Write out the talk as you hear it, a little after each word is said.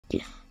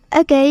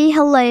Okay,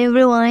 hello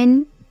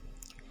everyone.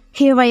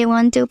 Here I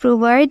want to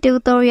provide a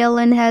tutorial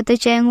on how to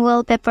change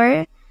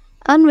wallpaper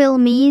on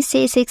Realme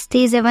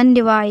C67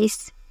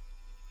 device.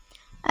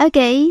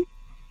 Okay,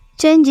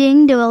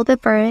 changing the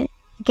wallpaper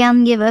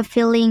can give a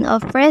feeling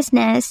of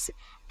freshness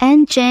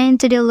and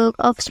change to the look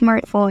of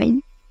smartphone.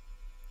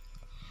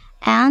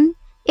 And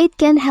it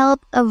can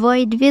help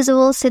avoid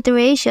visual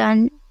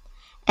saturation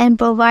and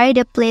provide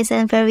a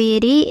pleasant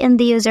variety in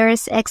the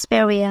user's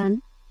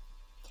experience.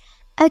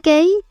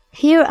 Okay,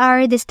 here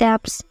are the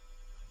steps.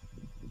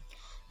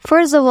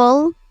 First of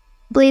all,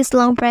 please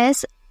long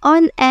press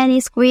on any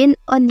screen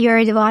on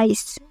your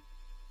device.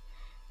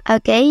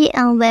 Okay,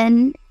 and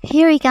then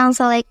here you can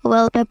select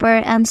wallpaper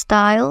and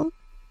style.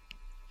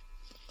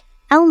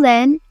 And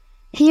then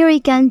here you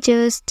can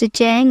choose to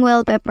change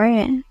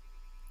wallpaper.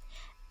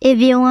 If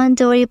you want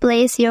to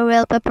replace your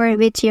wallpaper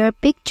with your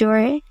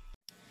picture,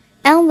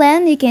 and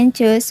then you can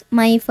choose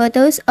My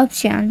Photos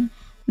option.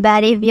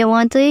 But if you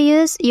want to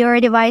use your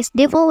device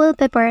default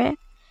wallpaper,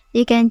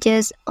 you can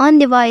choose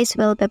On-Device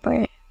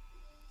Wallpaper.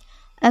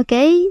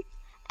 Okay,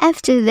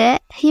 after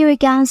that, here you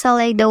can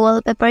select the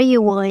wallpaper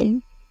you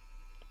want.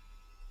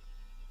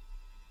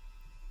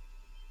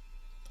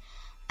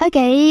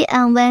 Okay,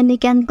 and then you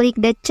can click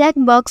the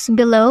checkbox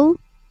below.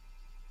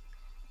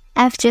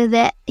 After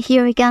that,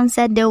 here you can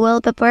set the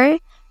wallpaper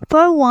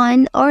for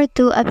 1 or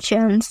 2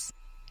 options.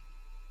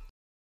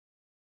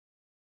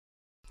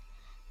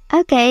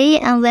 Okay,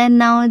 and then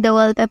now the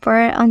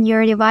wallpaper on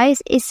your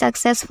device is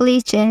successfully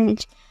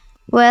changed.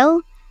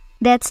 Well,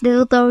 that's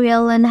the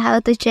tutorial on how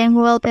to change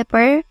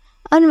wallpaper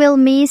on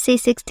Realme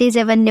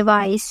C67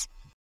 device.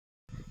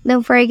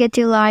 Don't forget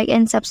to like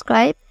and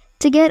subscribe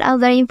to get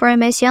other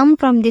information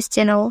from this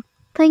channel.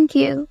 Thank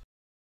you.